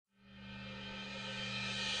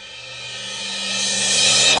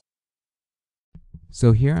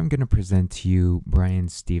So here I'm going to present to you Bryan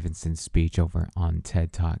Stevenson's speech over on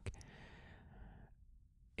TED Talk.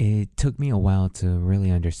 It took me a while to really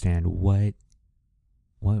understand what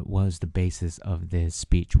was the basis of this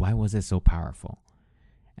speech. Why was it so powerful?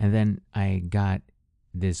 And then I got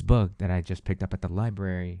this book that I just picked up at the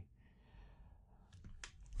library,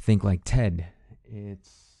 Think Like TED.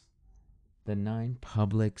 It's the 9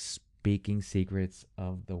 public speaking secrets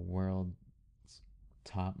of the world's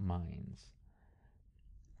top minds.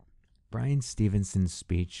 Bryan Stevenson's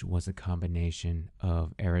speech was a combination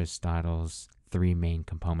of Aristotle's 3 main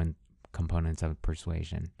components of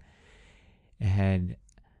persuasion. It had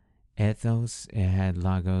ethos, it had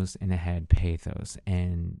logos, and it had pathos.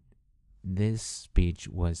 And this speech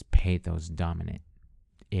was pathos dominant.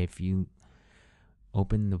 If you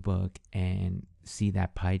open the book and see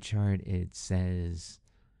that pie chart, it says,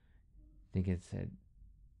 I think it said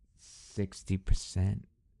 60%,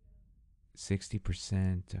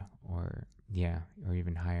 or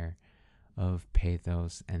even higher of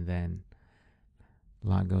pathos, and then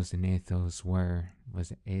logos and ethos was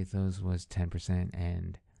 10%,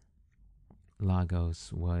 and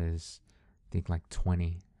logos was, I think, like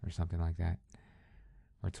 20 or something like that,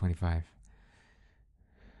 or 25.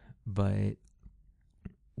 But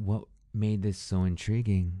what made this so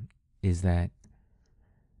intriguing is that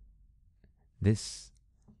this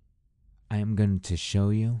I am going to show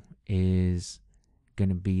you is going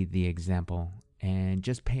to be the example, and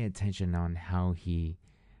just pay attention on how he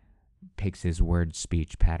picks his word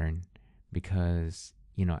speech pattern, because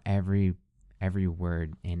every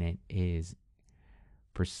word in it is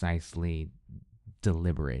precisely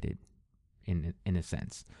deliberated in a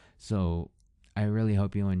sense. So I really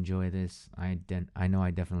hope you enjoy this. I know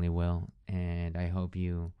I definitely will, and I hope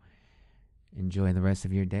you enjoy the rest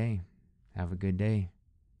of your day. Have a good day.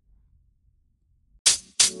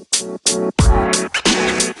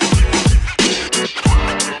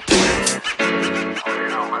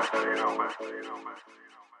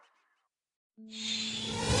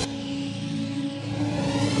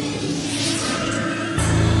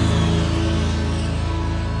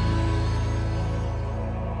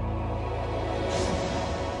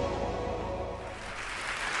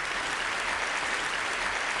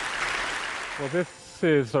 Well, this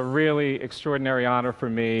is a really extraordinary honor for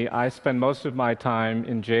me. I spend most of my time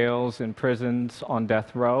in jails and prisons on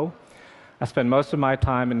death row. I spend most of my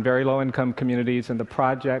time in very low-income communities, in the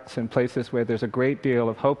projects and places where there's a great deal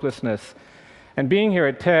of hopelessness. And being here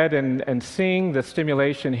at TED and seeing the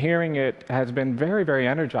stimulation, hearing it, has been very, very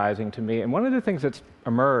energizing to me. And one of the things that's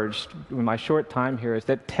emerged in my short time here is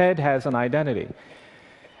that TED has an identity.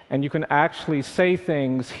 And you can actually say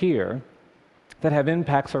things here that have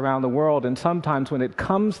impacts around the world, and sometimes when it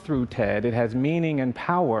comes through TED, it has meaning and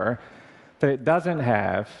power that it doesn't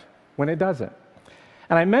have when it doesn't.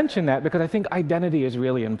 And I mention that because I think identity is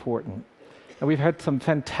really important. And we've had some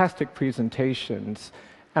fantastic presentations,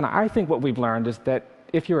 and I think what we've learned is that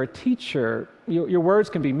if you're a teacher, your words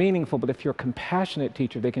can be meaningful, but if you're a compassionate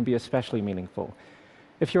teacher, they can be especially meaningful.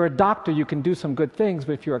 If you're a doctor, you can do some good things,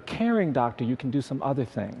 but if you're a caring doctor, you can do some other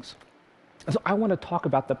things. So I want to talk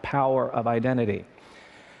about the power of identity.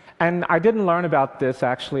 And I didn't learn about this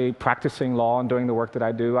actually practicing law and doing the work that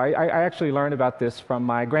I do. I actually learned about this from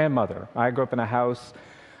my grandmother. I grew up in a house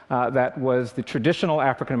that was the traditional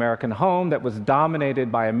African-American home that was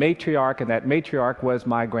dominated by a matriarch, and that matriarch was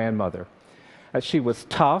my grandmother. She was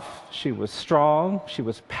tough, she was strong, she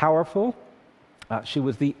was powerful. She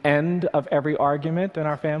was the end of every argument in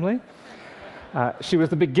our family. She was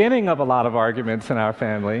the beginning of a lot of arguments in our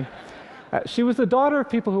family. She was the daughter of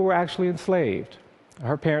people who were actually enslaved.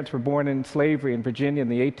 Her parents were born in slavery in Virginia in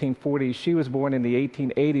the 1840s. She was born in the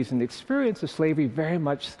 1880s, and the experience of slavery very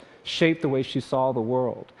much shaped the way she saw the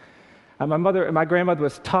world. My grandmother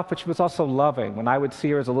was tough, but she was also loving. When I would see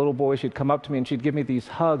her as a little boy, she'd come up to me and she'd give me these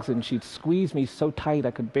hugs, and she'd squeeze me so tight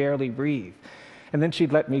I could barely breathe. And then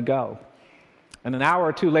she'd let me go. And an hour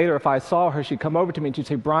or two later, if I saw her, she'd come over to me and she'd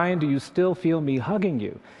say, "Bryan, do you still feel me hugging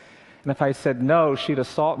you?" And if I said no, she'd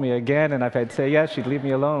assault me again, and if I'd say yes, she'd leave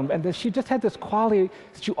me alone. And then she just had this quality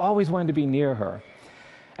that you always wanted to be near her.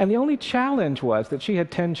 And the only challenge was that she had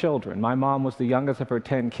 10 children. My mom was the youngest of her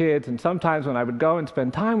 10 kids, and sometimes when I would go and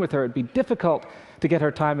spend time with her, it'd be difficult to get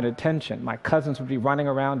her time and attention. My cousins would be running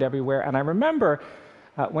around everywhere, and I remember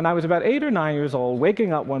when I was about 8 or 9 years old,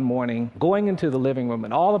 waking up one morning, going into the living room,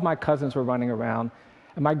 and all of my cousins were running around,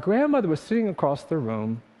 and my grandmother was sitting across the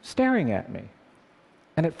room staring at me.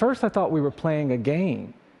 And at first I thought we were playing a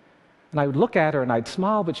game. And I would look at her and I'd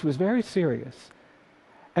smile, but she was very serious.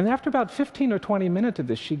 And after about 15 or 20 minutes of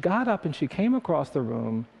this, she got up and she came across the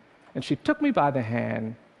room and she took me by the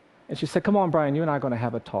hand And she said, come on, Brian, you and I are going to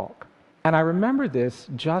have a talk. And I remember this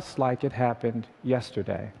just like it happened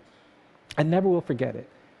yesterday. I never will forget it.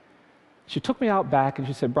 She took me out back and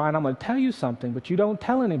she said, Brian, I'm going to tell you something, but you don't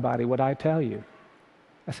tell anybody what I tell you.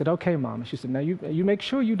 I said, okay, Mom. And she said, now you make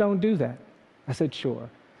sure you don't do that. I said, sure.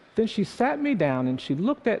 Then she sat me down and she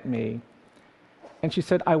looked at me and she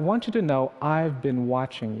said, I want you to know I've been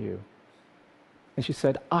watching you. And she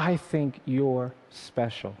said, I think you're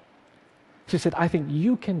special. She said, I think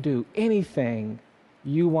you can do anything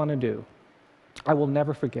you want to do. I will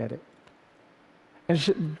never forget it.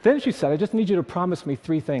 And then she said, I just need you to promise me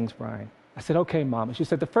 3 things, Brian. I said, okay, Mom. And she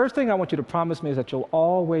said, the first thing I want you to promise me is that you'll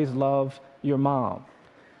always love your mom.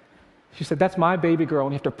 She said, that's my baby girl,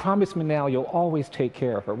 and you have to promise me now you'll always take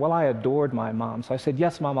care of her. Well, I adored my mom, so I said,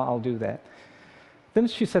 yes, Mama, I'll do that. Then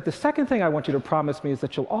she said, the second thing I want you to promise me is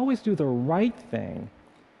that you'll always do the right thing,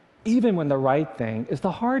 even when the right thing is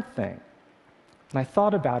the hard thing. And I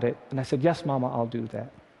thought about it, and I said, yes, Mama, I'll do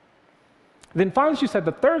that. Then finally she said,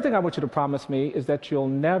 the third thing I want you to promise me is that you'll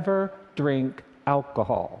never drink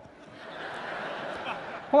alcohol.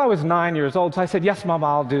 Well, I was 9 years old, so I said, yes, Mama,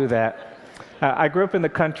 I'll do that. I grew up in the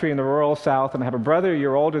country in the rural South, and I have a brother a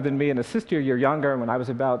year older than me and a sister a year younger. And when I was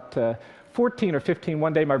about 14 or 15,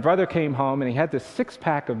 one day my brother came home, and he had this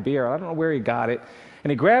 6-pack of beer. I don't know where he got it.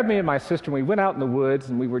 And he grabbed me and my sister, and we went out in the woods,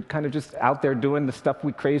 and we were kind of just out there doing the stuff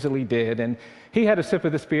we crazily did. And he had a sip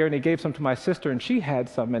of this beer, and he gave some to my sister, and she had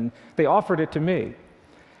some, and they offered it to me. And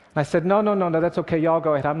I said, no, that's okay. Y'all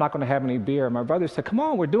go ahead. I'm not going to have any beer. And my brother said, come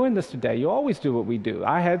on, we're doing this today. You always do what we do.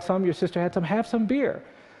 I had some. Your sister had some. Have some beer.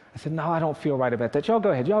 I said, no, I don't feel right about that. Y'all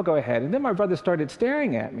go ahead. And then my brother started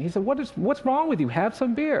staring at me. He said, what's wrong with you? Have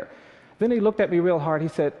some beer. Then he looked at me real hard. He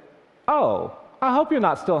said, oh, I hope you're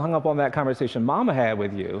not still hung up on that conversation Mama had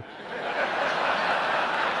with you.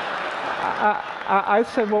 I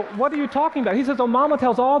said, well, what are you talking about? He says, oh, Mama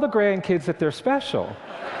tells all the grandkids that they're special.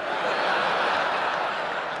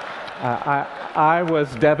 I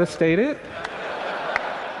was devastated.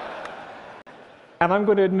 And I'm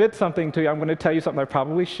going to admit something to you. I'm going to tell you something I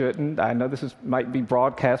probably shouldn't. I know this might be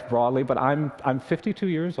broadcast broadly, but I'm 52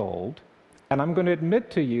 years old, and I'm going to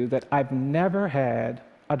admit to you that I've never had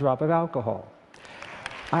a drop of alcohol.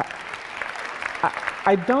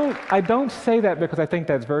 I don't say that because I think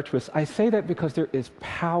that's virtuous. I say that because there is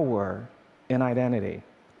power in identity.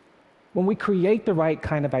 When we create the right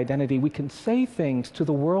kind of identity, we can say things to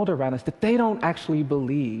the world around us that they don't actually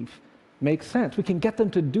believe make sense. We can get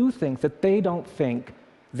them to do things that they don't think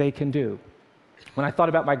they can do. When I thought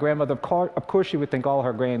about my grandmother, of course she would think all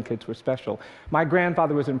her grandkids were special. My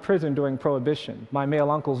grandfather was in prison during Prohibition. My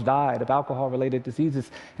male uncles died of alcohol-related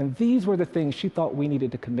diseases, and these were the things she thought we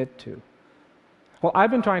needed to commit to. Well,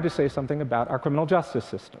 I've been trying to say something about our criminal justice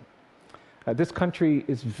system. This country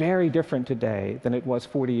is very different today than it was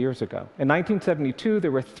 40 years ago. In 1972,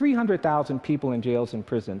 there were 300,000 people in jails and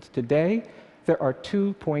prisons. Today, there are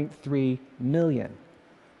 2.3 million.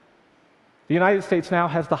 The United States now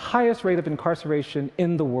has the highest rate of incarceration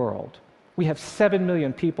in the world. We have 7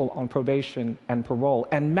 million people on probation and parole,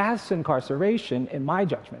 and mass incarceration, in my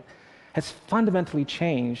judgment, has fundamentally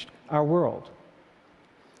changed our world.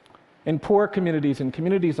 In poor communities and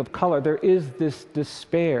communities of color, there is this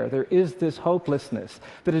despair, there is this hopelessness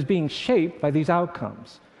that is being shaped by these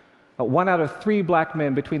outcomes. 1 out of 3 black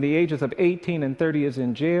men between the ages of 18 and 30 is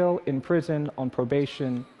in jail, in prison, on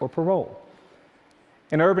probation, or parole.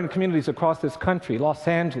 In urban communities across this country, Los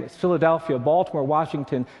Angeles, Philadelphia, Baltimore,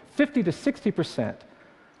 Washington, 50 to 60%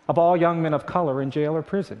 of all young men of color are in jail or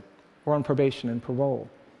prison, or on probation and parole.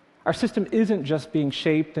 Our system isn't just being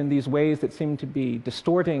shaped in these ways that seem to be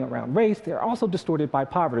distorting around race, they're also distorted by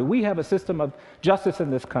poverty. We have a system of justice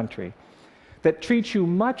in this country that treats you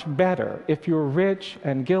much better if you're rich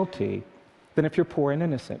and guilty than if you're poor and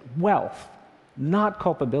innocent. Wealth, not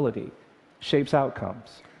culpability, shapes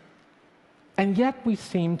outcomes. And yet we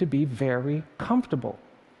seem to be very comfortable.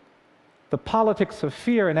 The politics of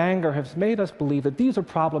fear and anger has made us believe that these are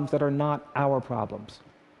problems that are not our problems.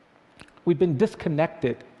 We've been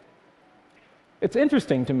disconnected. It's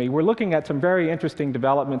interesting to me. We're looking at some very interesting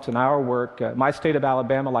developments in our work. My state of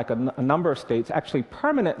Alabama, like a number of states, actually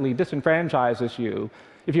permanently disenfranchises you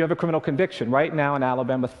if you have a criminal conviction. Right now in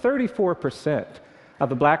Alabama, 34% of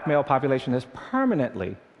the black male population has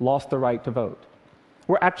permanently lost the right to vote.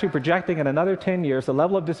 We're actually projecting in another 10 years, the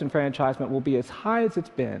level of disenfranchisement will be as high as it's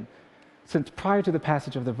been since prior to the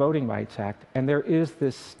passage of the Voting Rights Act, and there is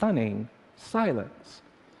this stunning silence.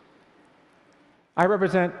 I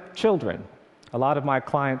represent children. A lot of my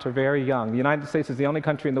clients are very young. The United States is the only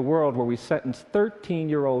country in the world where we sentence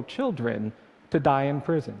 13-year-old children to die in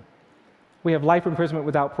prison. We have life imprisonment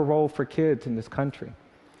without parole for kids in this country.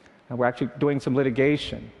 and we're actually doing some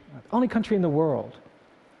litigation. Only country in the world.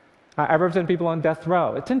 I represent people on death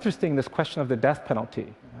row. It's interesting, this question of the death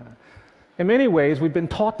penalty. In many ways, we've been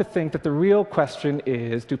taught to think that the real question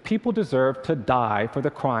is, do people deserve to die for the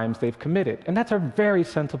crimes they've committed? And that's a very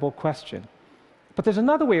sensible question. But there's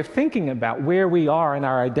another way of thinking about where we are in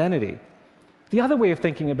our identity. The other way of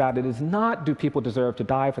thinking about it is not, do people deserve to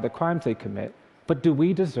die for the crimes they commit, but do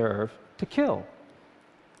we deserve to kill?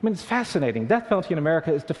 I mean, it's fascinating. Death penalty in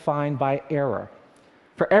America is defined by error.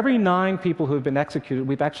 For every 9 people who have been executed,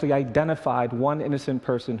 we've actually identified one innocent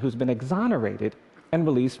person who's been exonerated and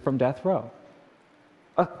released from death row.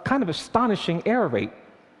 A kind of astonishing error rate.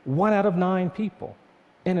 1 out of 9 people,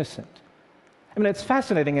 innocent. I mean, it's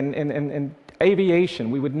fascinating. In aviation,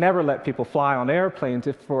 we would never let people fly on airplanes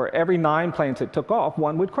if for every 9 planes that took off,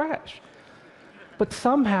 1 would crash. But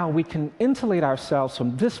somehow we can insulate ourselves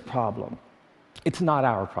from this problem. It's not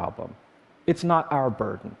our problem. It's not our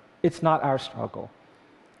burden. It's not our struggle.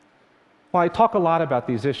 Well, I talk a lot about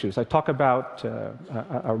these issues. I talk about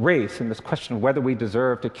a race and this question of whether we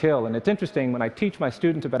deserve to kill. And it's interesting, when I teach my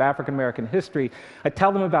students about African American history, I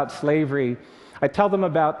tell them about slavery. I tell them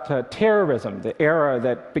about terrorism, the era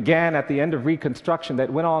that began at the end of Reconstruction that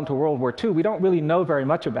went on to World War II. We don't really know very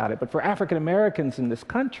much about it, but for African Americans in this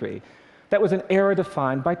country, that was an era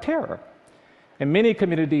defined by terror. In many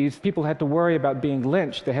communities, people had to worry about being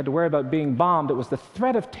lynched. They had to worry about being bombed. It was the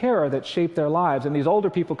threat of terror that shaped their lives. And these older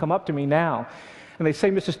people come up to me now, and they say,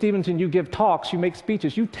 Mr. Stevenson, you give talks, you make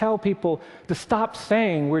speeches, you tell people to stop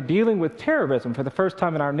saying we're dealing with terrorism for the first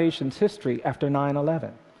time in our nation's history after 9/11.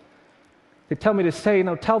 They tell me to say,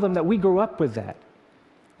 tell them that we grew up with that.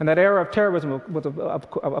 And that era of terrorism,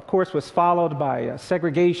 of course, was followed by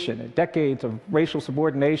segregation and decades of racial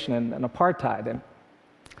subordination and apartheid.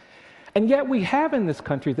 And yet we have in this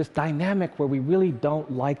country this dynamic where we really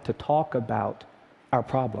don't like to talk about our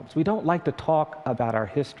problems. We don't like to talk about our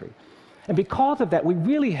history. And because of that, we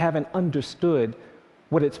really haven't understood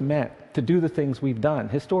what it's meant to do the things we've done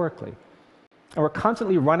historically. And we're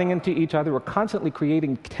constantly running into each other. We're constantly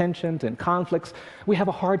creating tensions and conflicts. We have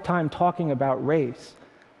a hard time talking about race.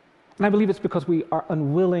 And I believe it's because we are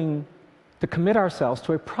unwilling to commit ourselves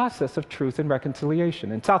to a process of truth and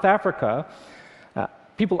reconciliation. In South Africa,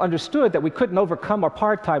 people understood that we couldn't overcome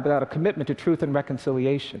apartheid without a commitment to truth and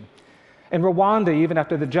reconciliation. In Rwanda, even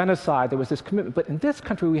after the genocide, there was this commitment. But in this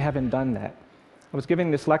country, we haven't done that. I was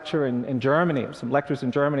giving this lecture in Germany, some lectures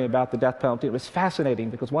in Germany about the death penalty. It was fascinating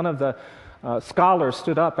because one of the scholars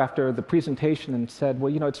stood up after the presentation and said,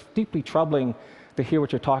 well, it's deeply troubling to hear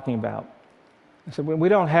what you're talking about. I said, well, we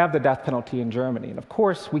don't have the death penalty in Germany. And of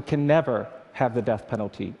course, we can never have the death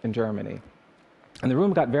penalty in Germany. And the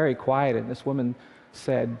room got very quiet, and this woman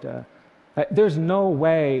said, there's no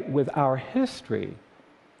way with our history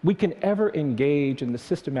we can ever engage in the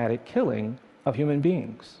systematic killing of human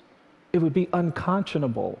beings. It would be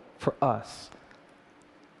unconscionable for us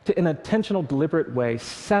to, in an intentional, deliberate way,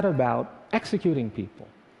 set about executing people.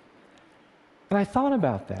 And I thought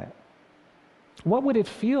about that. What would it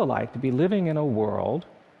feel like to be living in a world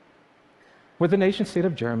where the nation-state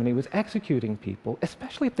of Germany was executing people,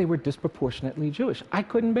 especially if they were disproportionately Jewish? I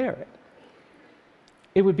couldn't bear it.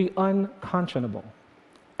 It would be unconscionable.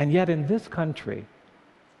 And yet in this country,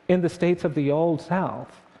 in the states of the Old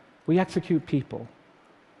South, we execute people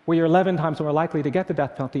where you're 11 times more likely to get the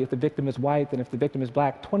death penalty if the victim is white than if the victim is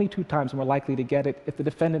black, 22 times more likely to get it if the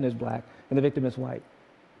defendant is black and the victim is white.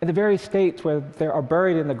 In the very states where there are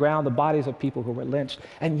buried in the ground the bodies of people who were lynched,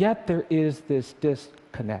 and yet there is this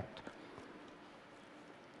disconnect.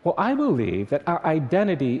 Well, I believe that our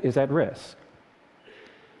identity is at risk.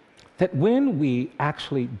 That when we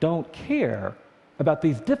actually don't care about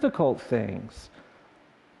these difficult things,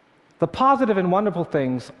 the positive and wonderful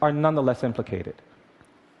things are nonetheless implicated.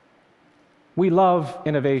 We love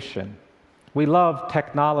innovation. We love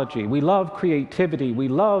technology. We love creativity. We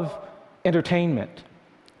love entertainment.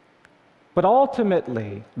 But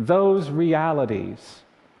ultimately, those realities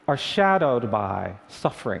are shadowed by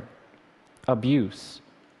suffering, abuse,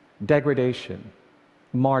 degradation,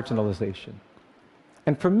 marginalization.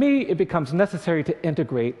 And for me, it becomes necessary to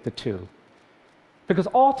integrate the two. Because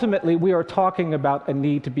ultimately, we are talking about a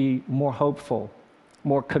need to be more hopeful,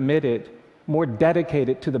 more committed, more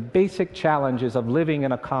dedicated to the basic challenges of living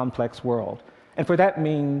in a complex world. And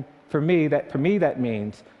for me, that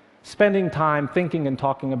means spending time thinking and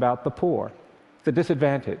talking about the poor, the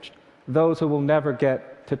disadvantaged, those who will never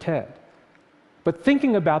get to TED. But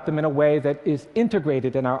thinking about them in a way that is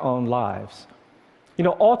integrated in our own lives.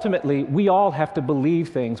 Ultimately, we all have to believe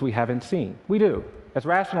things we haven't seen. We do. As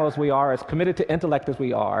rational as we are, as committed to intellect as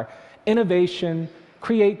we are, innovation,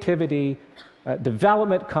 creativity,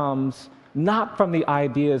 Development comes not from the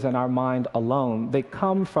ideas in our mind alone. They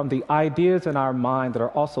come from the ideas in our mind that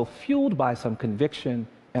are also fueled by some conviction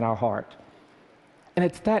in our heart. And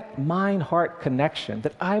it's that mind-heart connection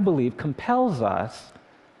that I believe compels us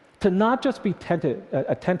to not just be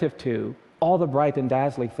attentive to all the bright and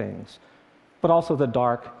dazzling things, but also the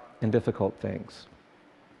dark and difficult things.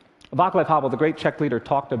 Václav Havel, the great Czech leader,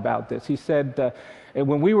 talked about this. He said,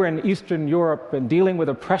 when we were in Eastern Europe and dealing with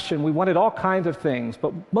oppression, we wanted all kinds of things,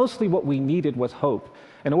 but mostly what we needed was hope,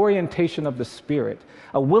 an orientation of the spirit,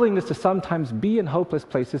 a willingness to sometimes be in hopeless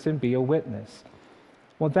places and be a witness.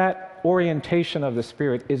 Well, that orientation of the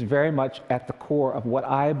spirit is very much at the core of what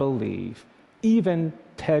I believe even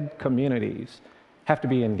TED communities have to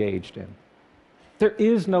be engaged in. There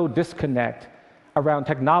is no disconnect around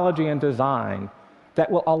technology and design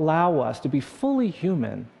that will allow us to be fully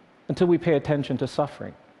human until we pay attention to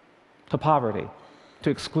suffering, to poverty,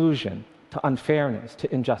 to exclusion, to unfairness,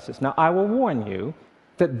 to injustice. Now, I will warn you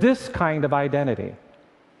that this kind of identity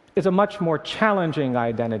is a much more challenging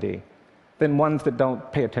identity than ones that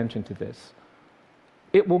don't pay attention to this.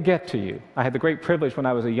 It will get to you. I had the great privilege when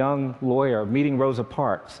I was a young lawyer of meeting Rosa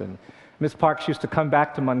Parks, and Ms. Parks used to come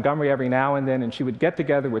back to Montgomery every now and then, and she would get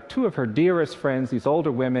together with two of her dearest friends, these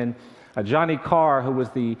older women, Johnny Carr, who was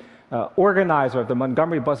the organizer of the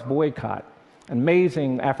Montgomery bus boycott, an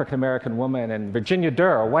amazing African-American woman, and Virginia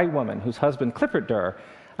Durr, a white woman whose husband, Clifford Durr,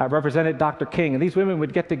 represented Dr. King. And these women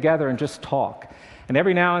would get together and just talk. And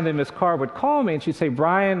every now and then, Ms. Carr would call me, and she'd say,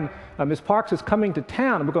 Brian, Ms. Parks is coming to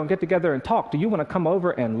town, and we're going to get together and talk. Do you want to come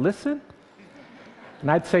over and listen? And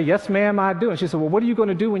I'd say, yes, ma'am, I do. And she said, well, what are you going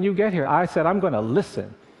to do when you get here? I said, I'm going to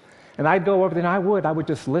listen. And I'd go over there, and I would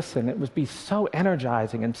just listen. It would be so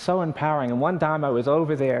energizing and so empowering. And one time I was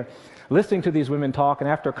over there listening to these women talk, and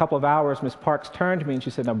after a couple of hours, Ms. Parks turned to me and she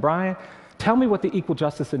said, now, Brian, tell me what the Equal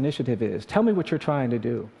Justice Initiative is. Tell me what you're trying to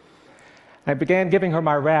do. I began giving her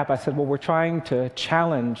my rap. I said, well, we're trying to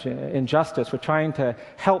challenge injustice. We're trying to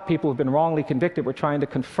help people who've been wrongly convicted. We're trying to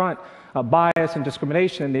confront bias and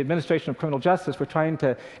discrimination in the administration of criminal justice. We're trying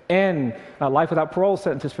to end life without parole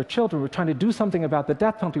sentences for children. We're trying to do something about the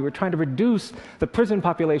death penalty. We're trying to reduce the prison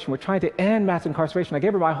population. We're trying to end mass incarceration. I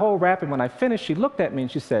gave her my whole rap, and when I finished, she looked at me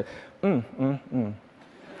and she said,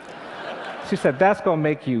 She said, that's going to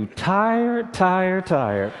make you tired, tired,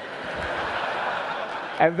 tired.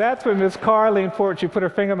 And that's when Ms. Carr leaned forward. She put her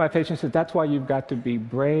finger on my face and she said, that's why you've got to be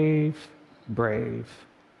brave, brave,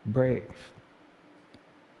 brave.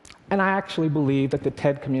 And I actually believe that the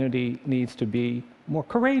TED community needs to be more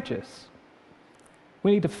courageous.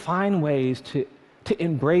 We need to find ways to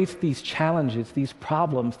embrace these challenges, these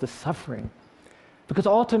problems, the suffering. Because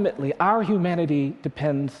ultimately, our humanity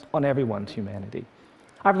depends on everyone's humanity.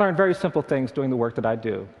 I've learned very simple things doing the work that I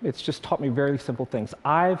do. It's just taught me very simple things.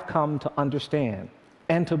 I've come to understand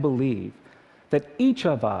and to believe that each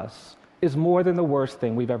of us is more than the worst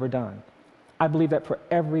thing we've ever done. I believe that for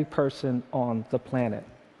every person on the planet.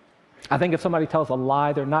 I think if somebody tells a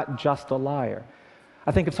lie, they're not just a liar.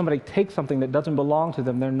 I think if somebody takes something that doesn't belong to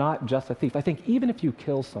them, they're not just a thief. I think even if you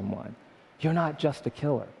kill someone, you're not just a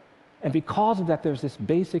killer. And because of that, there's this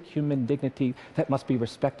basic human dignity that must be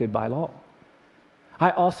respected by law. I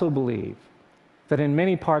also believe that in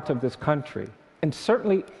many parts of this country, and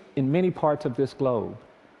certainly in many parts of this globe,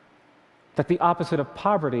 that the opposite of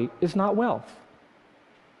poverty is not wealth.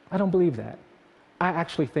 I don't believe that. I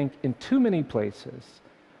actually think in too many places,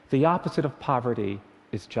 the opposite of poverty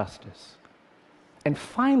is justice. And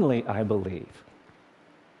finally, I believe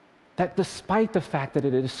that despite the fact that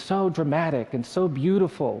it is so dramatic and so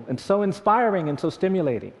beautiful and so inspiring and so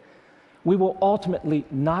stimulating, we will ultimately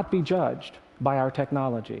not be judged by our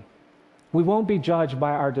technology. We won't be judged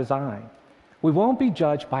by our design. We won't be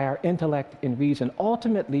judged by our intellect and reason.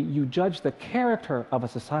 Ultimately, you judge the character of a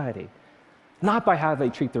society, not by how they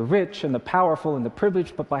treat the rich and the powerful and the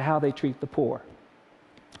privileged, but by how they treat the poor,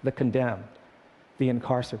 the condemned, the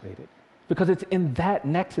incarcerated. Because it's in that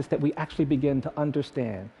nexus that we actually begin to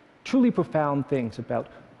understand truly profound things about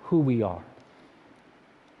who we are.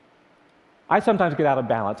 I sometimes get out of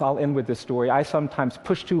balance. I'll end with this story. I sometimes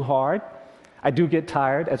push too hard. I do get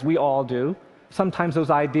tired, as we all do. Sometimes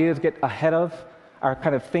those ideas get ahead of our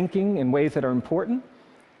kind of thinking in ways that are important.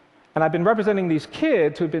 And I've been representing these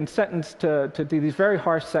kids who've been sentenced to do these very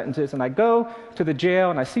harsh sentences, and I go to the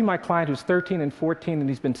jail and I see my client who's 13 and 14, and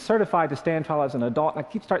he's been certified to stand trial as an adult, and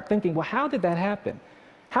I start thinking, well, how did that happen?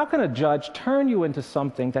 How can a judge turn you into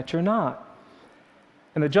something that you're not?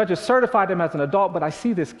 And the judge has certified him as an adult, but I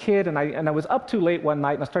see this kid, and I was up too late one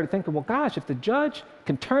night, and I started thinking, well, gosh, if the judge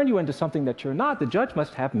can turn you into something that you're not, the judge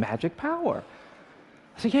must have magic power.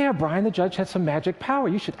 I said, yeah, Brian, the judge has some magic power.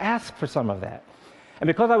 You should ask for some of that. And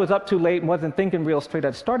because I was up too late and wasn't thinking real straight,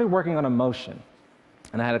 I started working on a motion.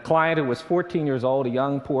 And I had a client who was 14 years old, a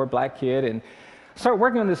young, poor black kid, and I started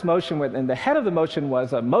working on this motion, and the head of the motion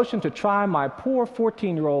was a motion to try my poor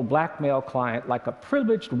 14-year-old black male client like a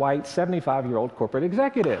privileged white 75-year-old corporate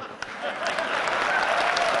executive.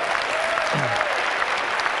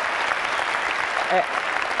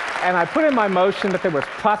 And I put in my motion that there was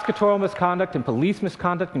prosecutorial misconduct and police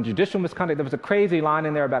misconduct and judicial misconduct. There was a crazy line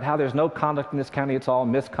in there about how there's no conduct in this county, it's all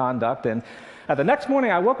misconduct. And the next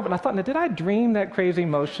morning I woke up and I thought, now, did I dream that crazy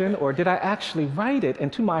motion or did I actually write it?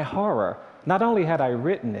 And to my horror, not only had I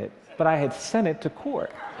written it, but I had sent it to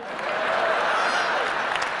court.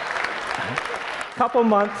 A couple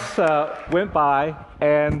months went by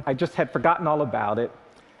and I just had forgotten all about it.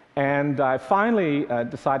 And I finally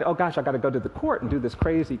decided, oh gosh, I got to go to the court and do this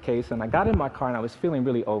crazy case. And I got in my car and I was feeling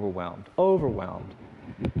really overwhelmed.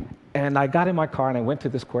 And I got in my car and I went to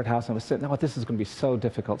this courthouse and I was sitting, oh, this is going to be so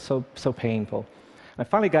difficult, so painful. I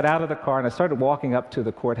finally got out of the car and I started walking up to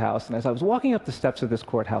the courthouse. And as I was walking up the steps of this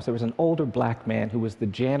courthouse, there was an older black man who was the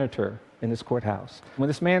janitor in this courthouse. When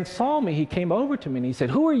this man saw me, he came over to me and he said,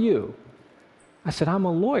 who are you? I said, I'm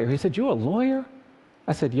a lawyer. He said, you're a lawyer?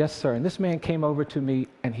 I said, yes, sir. And this man came over to me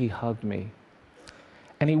and he hugged me.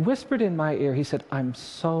 And he whispered in my ear, he said, I'm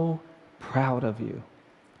so proud of you.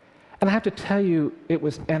 And I have to tell you, it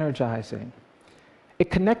was energizing. It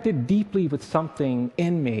connected deeply with something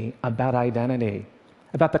in me about identity,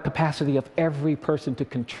 about the capacity of every person to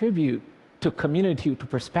contribute to a community, to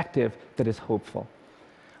perspective that is hopeful.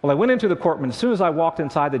 Well, I went into the courtroom, and as soon as I walked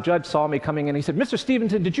inside, the judge saw me coming in. He said, Mr.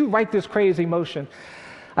 Stevenson, did you write this crazy motion?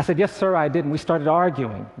 I said, yes, sir, I did. And we started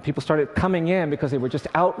arguing. People started coming in because they were just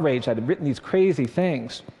outraged. I had written these crazy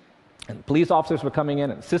things. And police officers were coming in,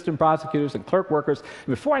 and assistant prosecutors and clerk workers. And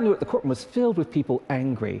before I knew it, the courtroom was filled with people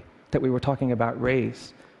angry that we were talking about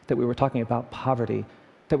race, that we were talking about poverty,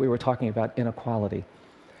 that we were talking about inequality.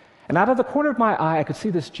 And out of the corner of my eye, I could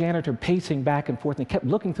see this janitor pacing back and forth, and he kept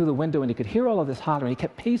looking through the window, and he could hear all of this hollering. He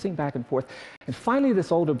kept pacing back and forth. And finally,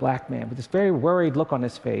 this older black man, with this very worried look on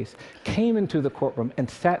his face, came into the courtroom and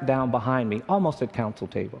sat down behind me, almost at counsel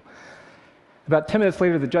table. About 10 minutes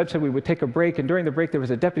later, the judge said we would take a break, and during the break, there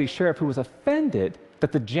was a deputy sheriff who was offended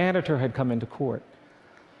that the janitor had come into court.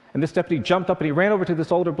 And this deputy jumped up, and he ran over to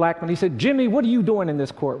this older black man. He said, Jimmy, what are you doing in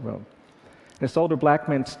this courtroom? And this older black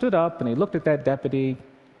man stood up, and he looked at that deputy,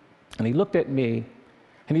 and he looked at me,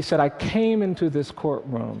 and he said, I came into this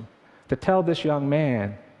courtroom to tell this young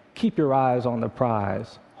man, keep your eyes on the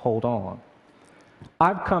prize, hold on.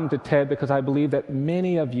 I've come to TED because I believe that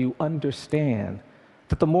many of you understand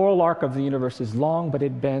that the moral arc of the universe is long, but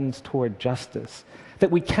it bends toward justice, that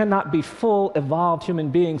we cannot be full, evolved human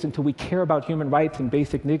beings until we care about human rights and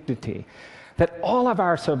basic dignity, that all of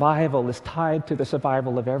our survival is tied to the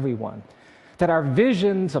survival of everyone, that our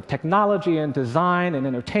visions of technology and design and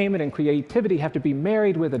entertainment and creativity have to be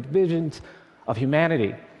married with the visions of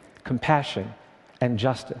humanity, compassion, and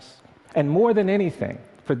justice. And more than anything,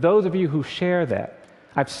 for those of you who share that,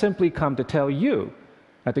 I've simply come to tell you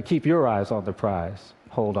to keep your eyes on the prize.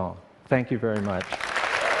 Hold on. Thank you very much.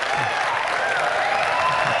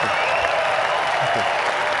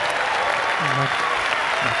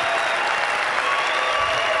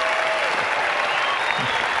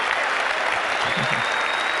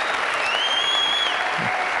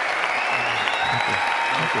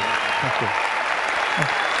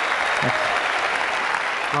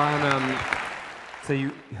 Brian, so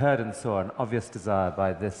you heard and saw an obvious desire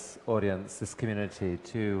by this audience, this community,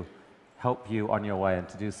 to help you on your way and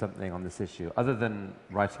to do something on this issue. Other than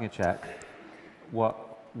writing a check,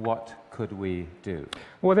 what could we do?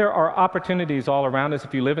 Well, there are opportunities all around us.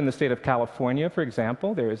 If you live in the state of California, for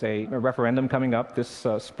example, there is a referendum coming up this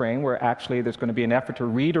spring where actually there's going to be an effort to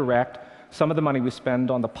redirect some of the money we spend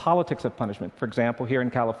on the politics of punishment. For example, here in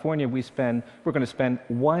California, we're going to spend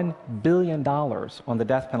 $1 billion on the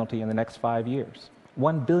death penalty in the next 5 years.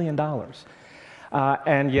 $1 billion.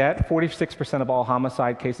 And yet, 46% of all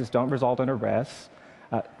homicide cases don't result in arrests.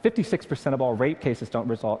 56% of all rape cases don't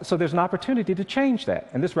result. So there's an opportunity to change that.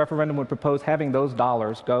 And this referendum would propose having those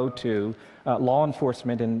dollars go to law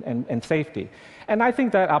enforcement and safety. And I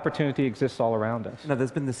think that opportunity exists all around us. Now,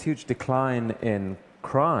 there's been this huge decline in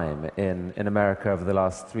crime in America over the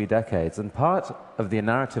last 3 decades. And part of the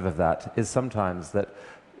narrative of that is sometimes that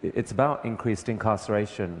it's about increased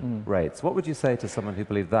incarceration rates. What would you say to someone who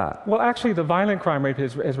believed that? Well, actually, the violent crime rate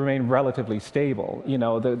has remained relatively stable. You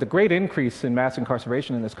know, the great increase in mass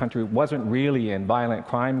incarceration in this country wasn't really in violent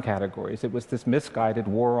crime categories. It was this misguided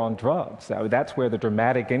war on drugs. That's where the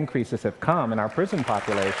dramatic increases have come in our prison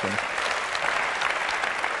population.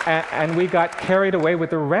 And we got carried away with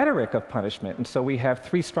the rhetoric of punishment. And so we have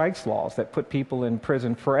 3 strikes laws that put people in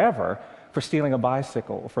prison forever for stealing a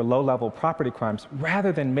bicycle, for low-level property crimes,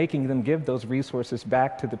 rather than making them give those resources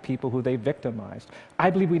back to the people who they victimized. I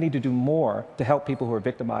believe we need to do more to help people who are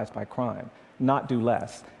victimized by crime, not do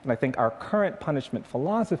less. And I think our current punishment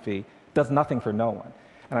philosophy does nothing for no one.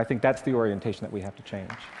 And I think that's the orientation that we have to change.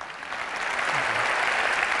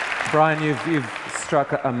 Brian, you've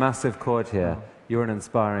struck a massive chord here. You're an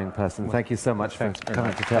inspiring person. Thank you so much for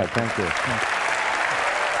coming to TED. Thank you.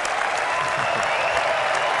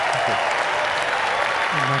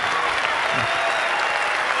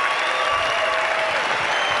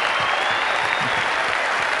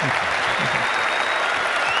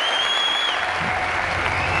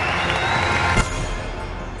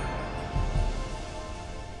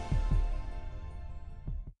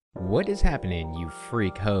 What is happening, you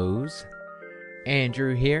freak hoes?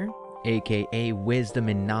 Andrew here, aka Wisdom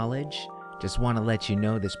and Knowledge. Just want to let you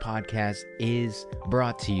know this podcast is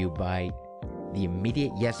brought to you by the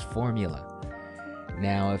Immediate Yes Formula.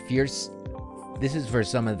 Now, this is for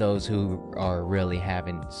some of those who are really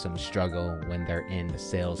having some struggle when they're in the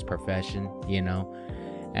sales profession, you know.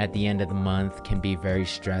 At the end of the month can be very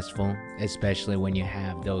stressful, especially when you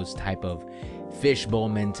have those type of fishbowl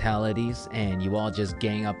mentalities and you all just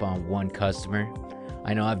gang up on one customer.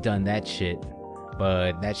 I know I've done that shit,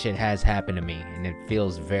 but that shit has happened to me and it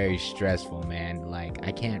feels very stressful, man. Like,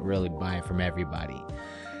 I can't really buy from everybody.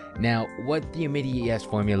 Now, what the Immediate Yes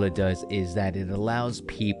Formula does is that it allows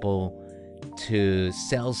people to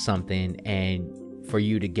sell something and for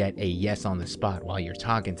you to get a yes on the spot while you're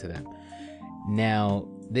talking to them. Now,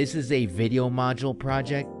 this is a video module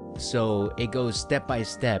project, so it goes step by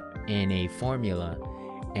step in a formula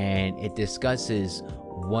and it discusses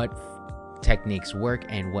what techniques work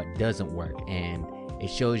and what doesn't work, and it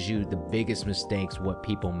shows you the biggest mistakes what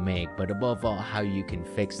people make, but above all how you can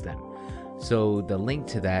fix them. So the link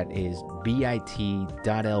to that is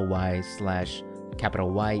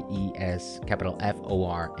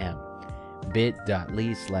bit.ly/YESFORM,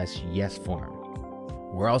 bit.ly/YesForm.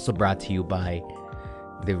 We're also brought to you by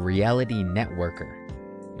the Reality Networker.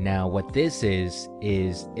 Now, what this is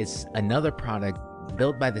it's another product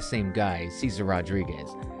built by the same guy, Cesar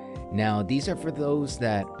Rodriguez. Now, these are for those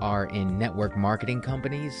that are in network marketing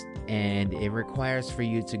companies, and it requires for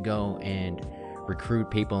you to go and recruit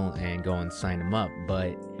people and go and sign them up.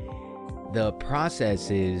 But the process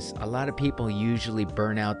is a lot of people usually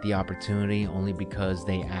burn out the opportunity only because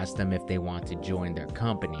they ask them if they want to join their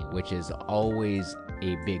company, which is always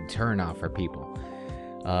a big turnoff for people.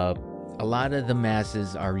 A lot of the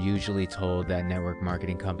masses are usually told that network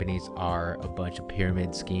marketing companies are a bunch of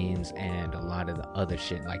pyramid schemes and a lot of the other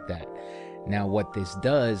shit like that. Now, what this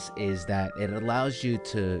does is that it allows you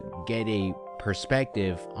to get a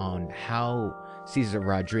perspective on how Cesar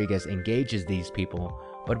Rodriguez engages these people,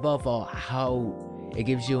 but above all, how it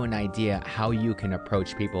gives you an idea how you can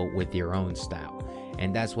approach people with your own style.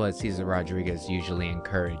 And that's what Cesar Rodriguez usually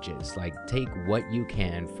encourages. Like, take what you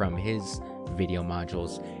can from his video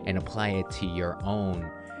modules and apply it to your own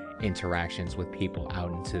interactions with people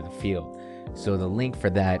out into the field. So the link for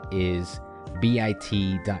that is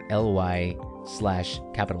bit.ly/SIGNUPLIVE,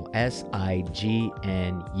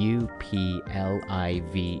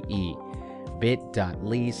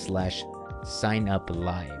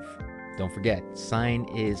 bit.ly/signuplive. Don't forget, sign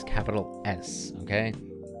is capital S, okay?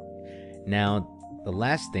 Now, the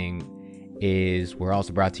last thing is we're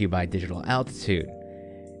also brought to you by Digital Altitude.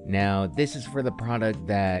 Now, this is for the product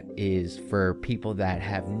that is for people that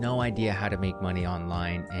have no idea how to make money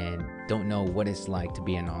online and don't know what it's like to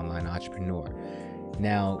be an online entrepreneur.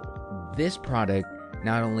 Now, this product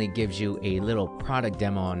not only gives you a little product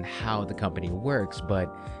demo on how the company works,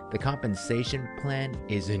 but the compensation plan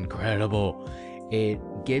is incredible. It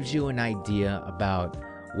gives you an idea about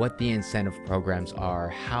what the incentive programs are,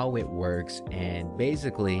 how it works, and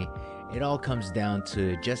basically it all comes down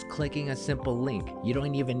to just clicking a simple link. You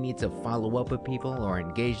don't even need to follow up with people or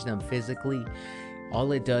engage them physically.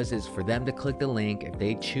 All it does is for them to click the link. If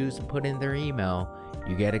they choose to put in their email,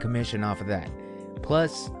 you get a commission off of that.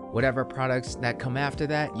 Plus, whatever products that come after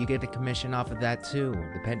that, you get a commission off of that too,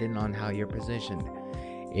 depending on how you're positioned.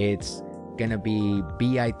 It's gonna be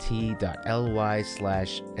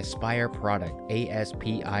bit.ly/aspireproduct,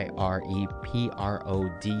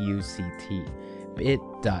 ASPIREPRODUCT,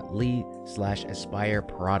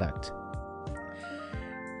 bit.ly/aspireproduct.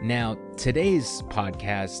 Now, today's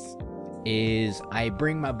podcast is I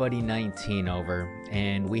bring my buddy 19 over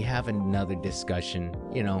and we have another discussion.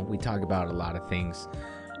 You know, we talk about a lot of things.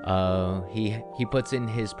 He puts in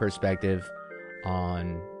his perspective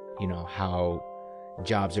on, you know, how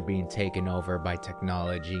jobs are being taken over by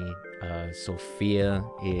technology. Sophia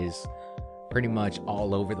is pretty much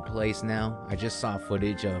all over the place now. I just saw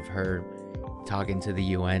footage of her talking to the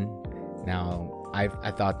UN. Now, I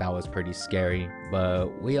thought that was pretty scary, but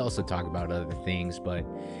we also talk about other things, but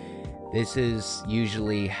this is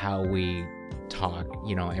usually how we talk,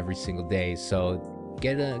 you know, every single day. So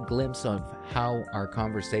get a glimpse of how our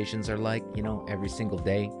conversations are like, you know, every single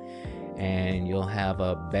day, and you'll have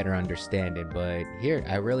a better understanding. But here,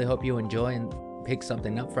 I really hope you enjoy and pick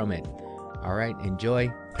something up from it. All right,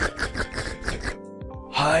 enjoy.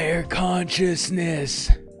 Higher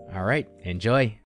consciousness. All right, enjoy.